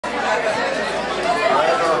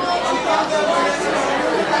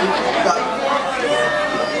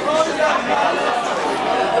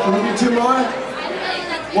Can we do two more?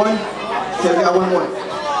 One? Okay, we got one more.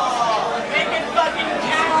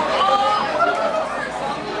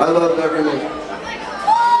 I love every minute.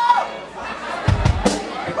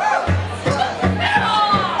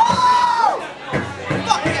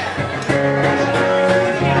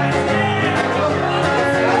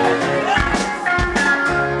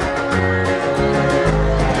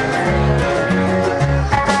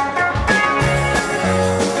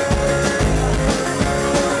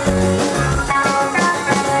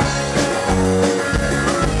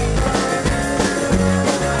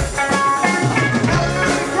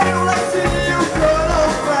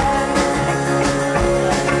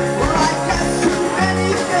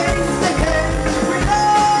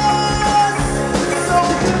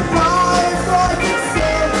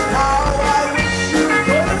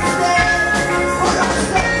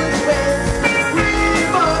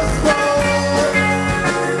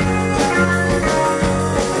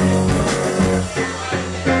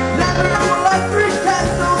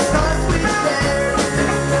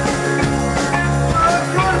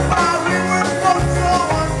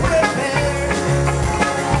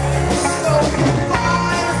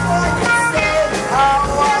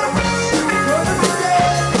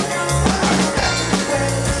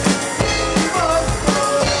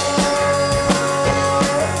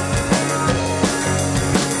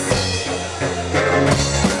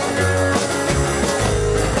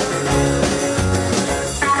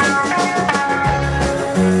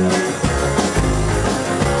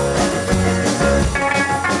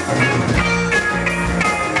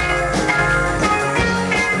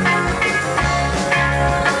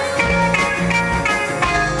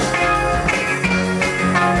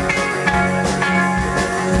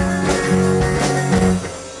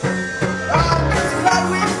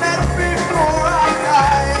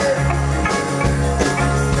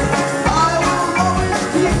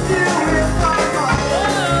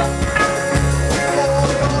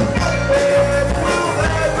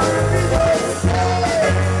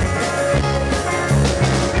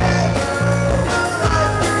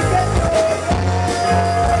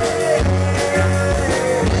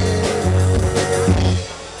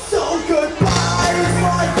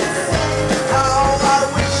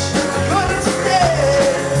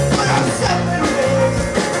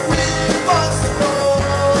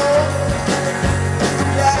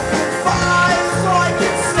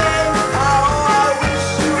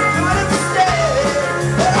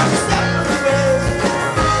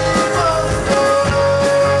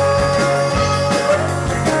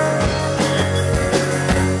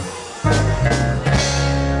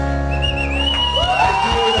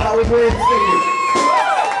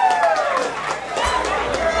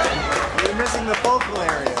 You're missing the focal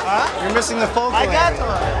area. Huh? You're missing the focal area. I got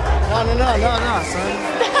one. No, son.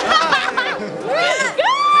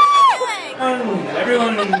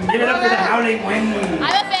 Everyone, give it up for the Howling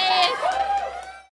win.